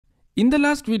In the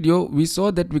last video, we saw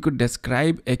that we could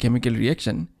describe a chemical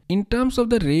reaction in terms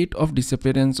of the rate of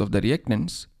disappearance of the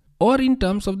reactants or in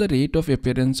terms of the rate of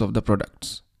appearance of the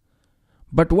products.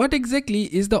 But what exactly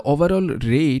is the overall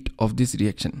rate of this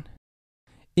reaction?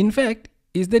 In fact,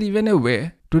 is there even a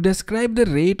way to describe the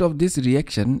rate of this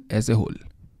reaction as a whole?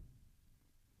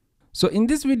 So in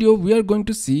this video, we are going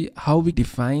to see how we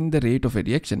define the rate of a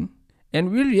reaction, and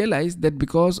we'll realize that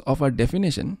because of our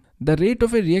definition, the rate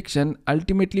of a reaction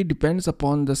ultimately depends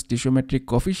upon the stoichiometric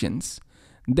coefficients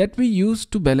that we use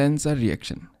to balance our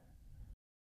reaction.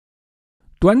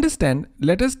 To understand,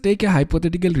 let us take a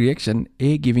hypothetical reaction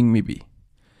A giving me B.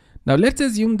 Now let's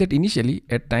assume that initially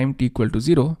at time t equal to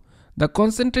 0, the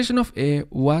concentration of A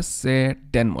was say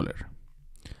 10 molar.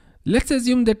 Let's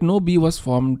assume that no B was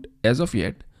formed as of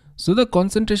yet, so the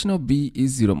concentration of B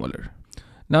is 0 molar.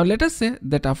 Now let us say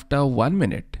that after 1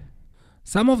 minute,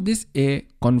 some of this A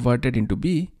converted into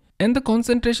B and the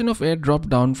concentration of A dropped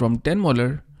down from 10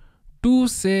 molar to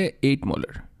say 8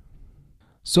 molar.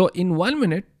 So in 1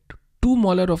 minute, 2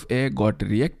 molar of A got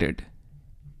reacted.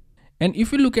 And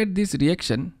if you look at this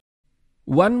reaction,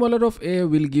 1 molar of A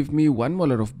will give me 1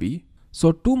 molar of B.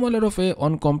 So 2 molar of A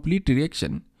on complete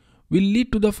reaction will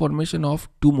lead to the formation of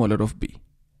 2 molar of B,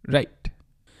 right?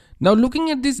 Now looking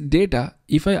at this data,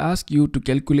 if I ask you to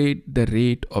calculate the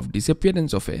rate of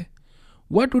disappearance of A,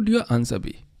 what would your answer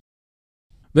be?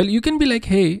 Well, you can be like,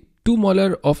 hey, 2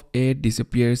 molar of A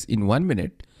disappears in 1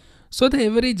 minute. So the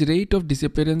average rate of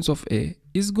disappearance of A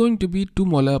is going to be 2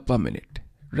 molar per minute,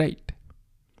 right?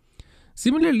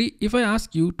 Similarly, if I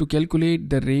ask you to calculate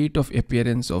the rate of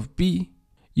appearance of B,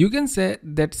 you can say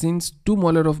that since 2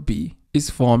 molar of B is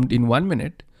formed in 1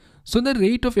 minute, so the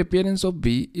rate of appearance of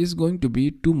B is going to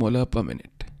be 2 molar per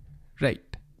minute,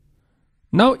 right?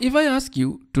 Now, if I ask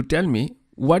you to tell me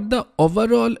what the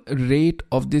overall rate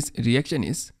of this reaction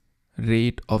is,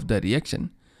 rate of the reaction,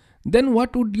 then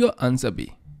what would your answer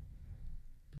be?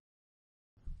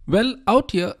 Well,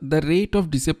 out here, the rate of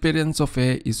disappearance of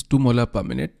A is 2 molar per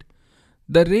minute.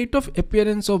 The rate of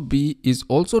appearance of B is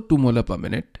also 2 molar per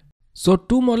minute. So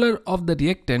 2 molar of the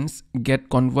reactants get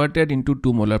converted into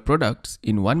 2 molar products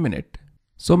in 1 minute.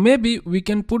 So maybe we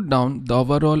can put down the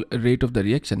overall rate of the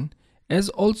reaction as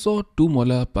also 2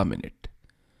 molar per minute.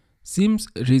 Seems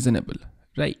reasonable,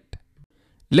 right?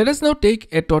 Let us now take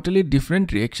a totally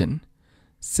different reaction,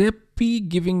 say P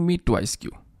giving me twice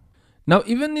Q. Now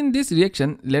even in this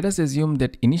reaction, let us assume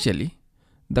that initially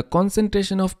the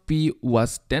concentration of P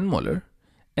was 10 molar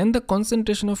and the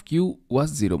concentration of Q was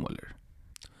 0 molar.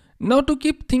 Now to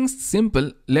keep things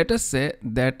simple, let us say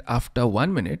that after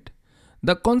 1 minute,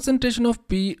 the concentration of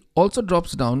P also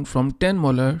drops down from 10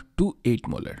 molar to 8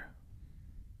 molar.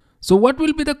 So what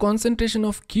will be the concentration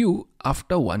of Q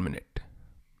after 1 minute?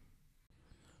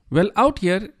 Well, out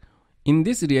here in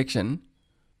this reaction,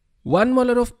 1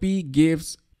 molar of P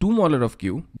gives 2 molar of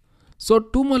Q. So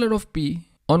 2 molar of P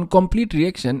on complete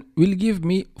reaction will give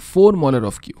me 4 molar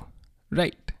of Q,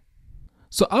 right?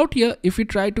 So out here, if we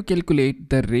try to calculate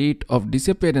the rate of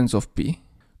disappearance of P,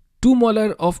 2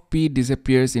 molar of P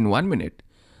disappears in 1 minute.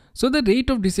 So the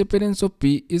rate of disappearance of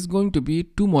P is going to be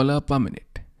 2 molar per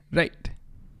minute, right?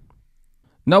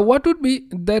 Now what would be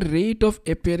the rate of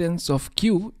appearance of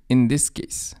Q in this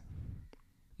case?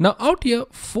 Now out here,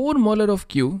 4 molar of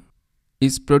Q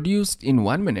is produced in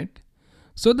 1 minute.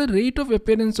 So the rate of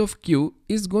appearance of Q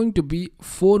is going to be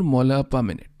 4 molar per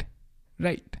minute,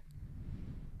 right?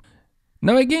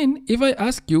 Now again, if I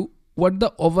ask you what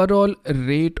the overall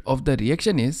rate of the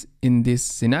reaction is in this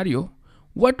scenario,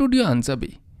 what would your answer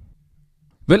be?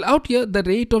 Well, out here, the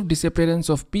rate of disappearance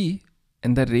of P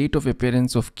and the rate of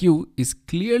appearance of Q is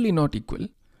clearly not equal.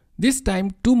 This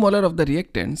time, 2 molar of the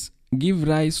reactants give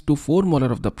rise to 4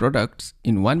 molar of the products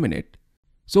in 1 minute.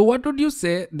 So what would you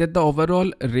say that the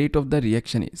overall rate of the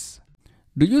reaction is?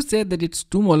 Do you say that it's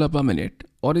 2 molar per minute,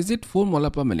 or is it 4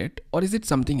 molar per minute, or is it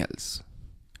something else?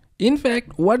 In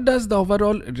fact, what does the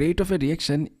overall rate of a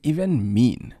reaction even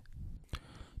mean?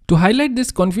 To highlight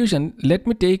this confusion, let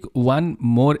me take one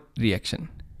more reaction.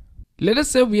 Let us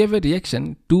say we have a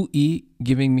reaction 2E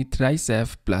giving me thrice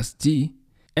F plus G,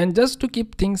 and just to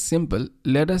keep things simple,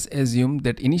 let us assume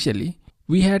that initially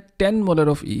we had 10 molar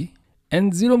of E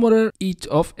and 0 molar each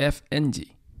of F and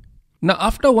G. Now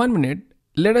after 1 minute,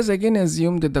 let us again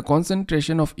assume that the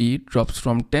concentration of E drops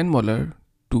from 10 molar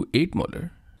to 8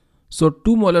 molar. So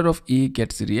 2 molar of E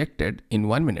gets reacted in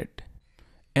 1 minute.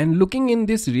 And looking in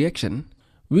this reaction,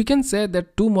 we can say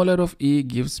that 2 molar of E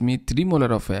gives me 3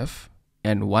 molar of F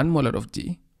and 1 molar of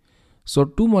G. So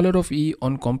 2 molar of E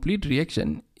on complete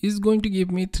reaction is going to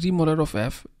give me 3 molar of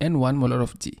F and 1 molar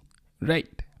of G,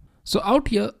 right? So out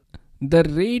here, the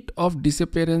rate of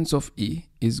disappearance of E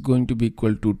is going to be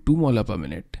equal to 2 molar per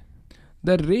minute.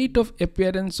 The rate of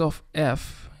appearance of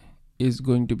F is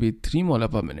going to be 3 molar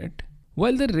per minute,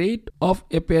 while the rate of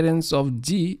appearance of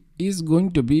G is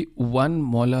going to be 1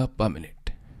 molar per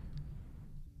minute.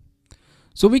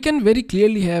 So we can very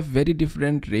clearly have very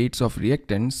different rates of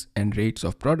reactants and rates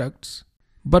of products.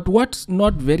 But what's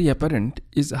not very apparent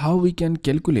is how we can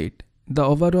calculate the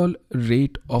overall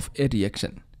rate of a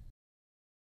reaction.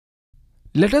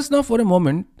 Let us now for a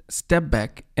moment step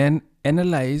back and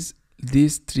analyze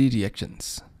these three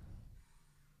reactions.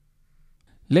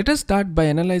 Let us start by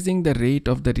analyzing the rate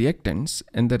of the reactants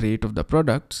and the rate of the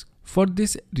products for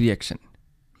this reaction.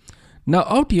 Now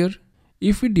out here,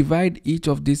 if we divide each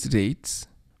of these rates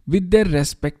with their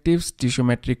respective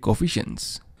stoichiometric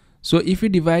coefficients. So if we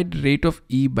divide rate of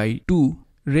E by 2,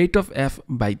 rate of F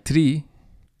by 3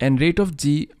 and rate of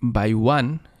G by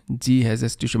 1, G has a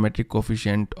stoichiometric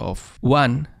coefficient of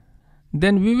 1,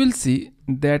 then we will see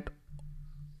that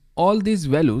all these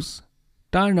values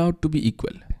turn out to be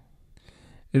equal.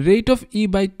 Rate of E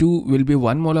by 2 will be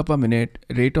 1 molar per minute,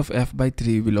 rate of F by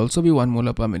 3 will also be 1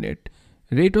 molar per minute,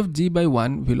 rate of G by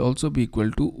 1 will also be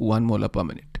equal to 1 molar per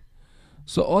minute.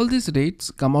 So all these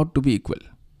rates come out to be equal.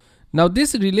 Now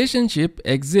this relationship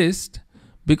exists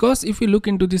because if we look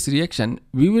into this reaction,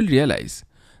 we will realize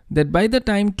that by the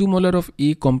time 2 molar of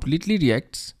E completely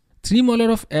reacts, 3 molar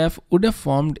of F would have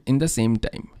formed in the same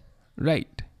time,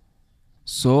 right?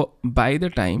 So by the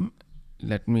time,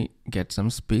 let me get some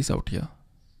space out here.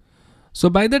 So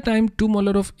by the time 2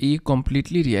 molar of E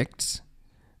completely reacts,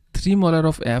 3 molar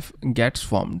of F gets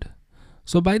formed.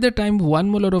 So by the time 1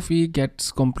 molar of E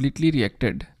gets completely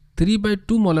reacted, 3 by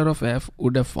 2 molar of F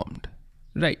would have formed,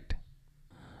 right?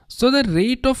 So the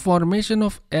rate of formation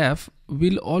of F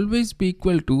will always be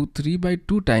equal to 3 by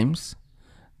 2 times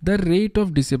the rate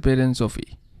of disappearance of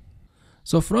E.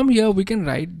 So from here we can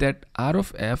write that R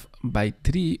of F by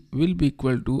 3 will be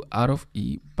equal to R of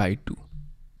E by 2.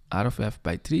 R of F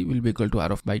by 3 will be equal to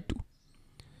R of by 2.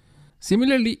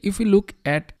 Similarly, if we look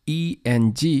at E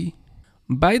and G,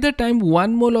 by the time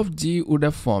 1 mole of G would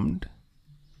have formed,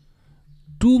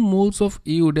 2 moles of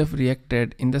E would have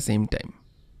reacted in the same time.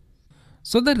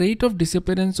 So the rate of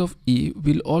disappearance of E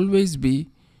will always be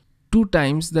 2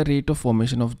 times the rate of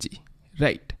formation of G,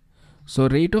 right? So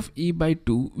rate of E by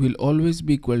 2 will always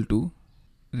be equal to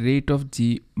rate of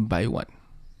G by 1.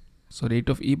 So rate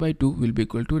of E by 2 will be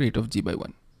equal to rate of G by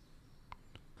 1.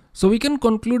 So we can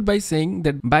conclude by saying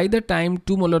that by the time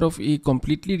 2 molar of E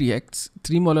completely reacts,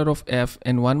 3 molar of F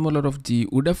and 1 molar of G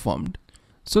would have formed.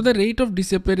 So the rate of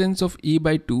disappearance of E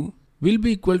by 2 will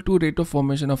be equal to rate of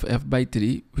formation of F by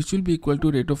 3, which will be equal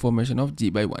to rate of formation of G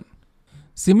by 1.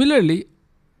 Similarly,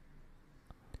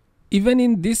 even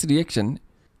in this reaction,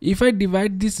 if I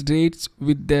divide these rates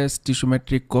with their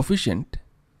stoichiometric coefficient,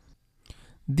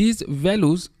 these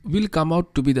values will come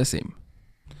out to be the same.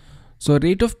 So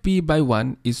rate of P by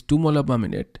 1 is 2 molar per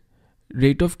minute,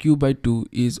 rate of Q by 2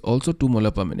 is also 2 molar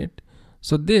per minute.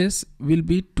 So this will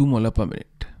be 2 molar per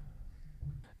minute.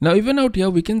 Now even out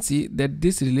here we can see that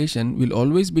this relation will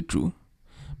always be true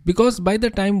because by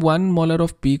the time 1 molar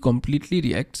of P completely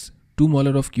reacts, 2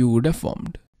 molar of Q would have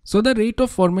formed. So the rate of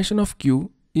formation of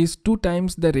Q is 2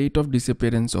 times the rate of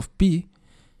disappearance of P.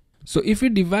 So if we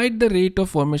divide the rate of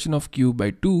formation of Q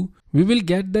by 2, we will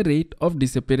get the rate of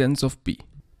disappearance of P.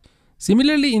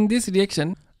 Similarly, in this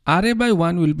reaction, Ra by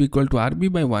 1 will be equal to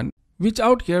Rb by 1, which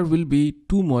out here will be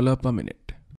 2 molar per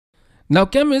minute. Now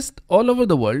chemists all over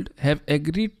the world have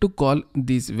agreed to call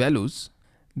these values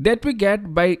that we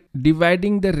get by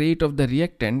dividing the rate of the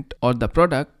reactant or the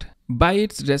product by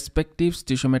its respective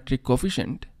stoichiometric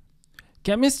coefficient.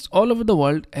 Chemists all over the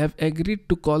world have agreed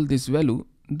to call this value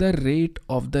the rate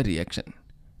of the reaction.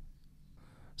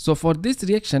 So for this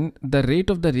reaction, the rate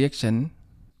of the reaction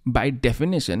by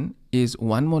definition is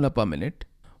 1 molar per minute.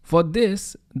 For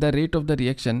this, the rate of the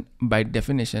reaction by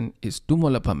definition is 2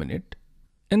 molar per minute.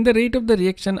 And the rate of the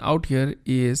reaction out here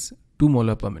is 2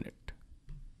 molar per minute.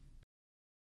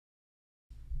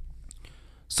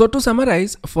 So to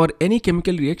summarize, for any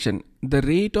chemical reaction, the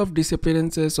rate of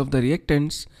disappearances of the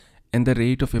reactants and the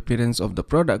rate of appearance of the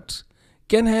products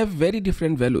can have very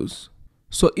different values.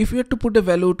 So if we have to put a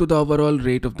value to the overall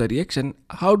rate of the reaction,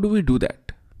 how do we do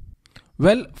that?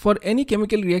 Well, for any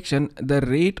chemical reaction, the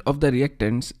rate of the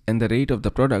reactants and the rate of the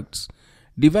products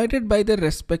divided by their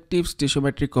respective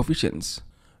stoichiometric coefficients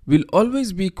will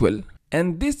always be equal,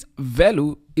 and this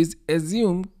value is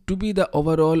assumed to be the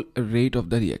overall rate of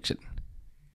the reaction.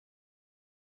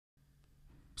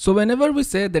 So whenever we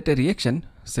say that a reaction,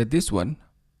 say this one,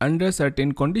 under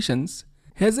certain conditions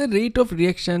has a rate of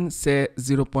reaction say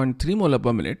 0.3 molar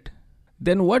per minute,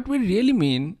 then what we really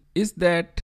mean is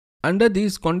that under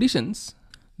these conditions,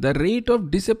 the rate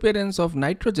of disappearance of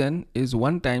nitrogen is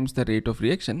 1 times the rate of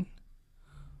reaction.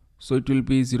 So it will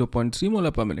be 0.3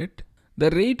 molar per minute. The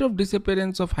rate of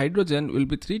disappearance of hydrogen will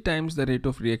be 3 times the rate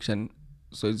of reaction.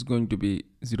 So it's going to be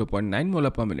 0.9 molar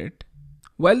per minute.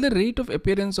 While the rate of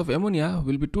appearance of ammonia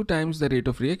will be 2 times the rate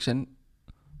of reaction,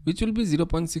 which will be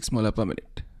 0.6 molar per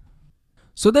minute.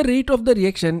 So the rate of the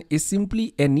reaction is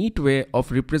simply a neat way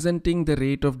of representing the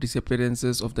rate of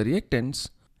disappearances of the reactants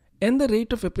and the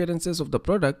rate of appearances of the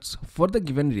products for the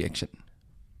given reaction.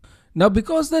 Now,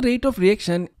 because the rate of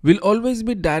reaction will always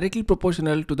be directly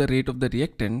proportional to the rate of the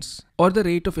reactants or the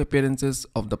rate of appearances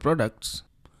of the products,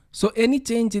 so any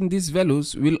change in these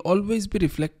values will always be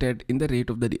reflected in the rate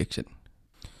of the reaction.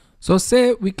 So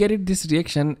say we carried this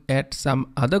reaction at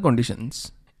some other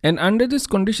conditions, and under these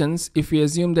conditions, if we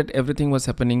assume that everything was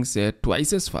happening say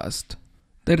twice as fast,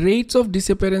 the rates of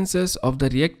disappearances of the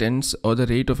reactants or the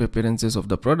rate of appearances of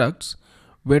the products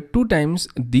were 2 times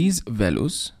these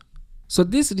values. So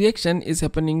this reaction is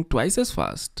happening twice as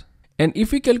fast. And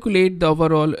if we calculate the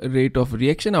overall rate of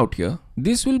reaction out here,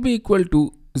 this will be equal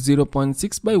to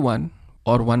 0.6 by 1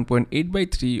 or 1.8 by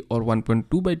 3 or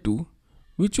 1.2 by 2,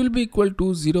 which will be equal to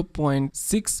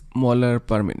 0.6 molar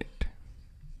per minute.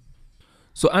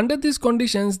 So under these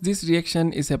conditions, this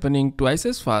reaction is happening twice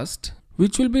as fast,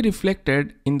 which will be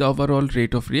reflected in the overall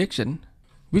rate of reaction,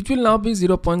 which will now be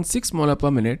 0.6 molar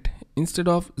per minute instead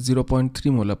of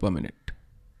 0.3 molar per minute.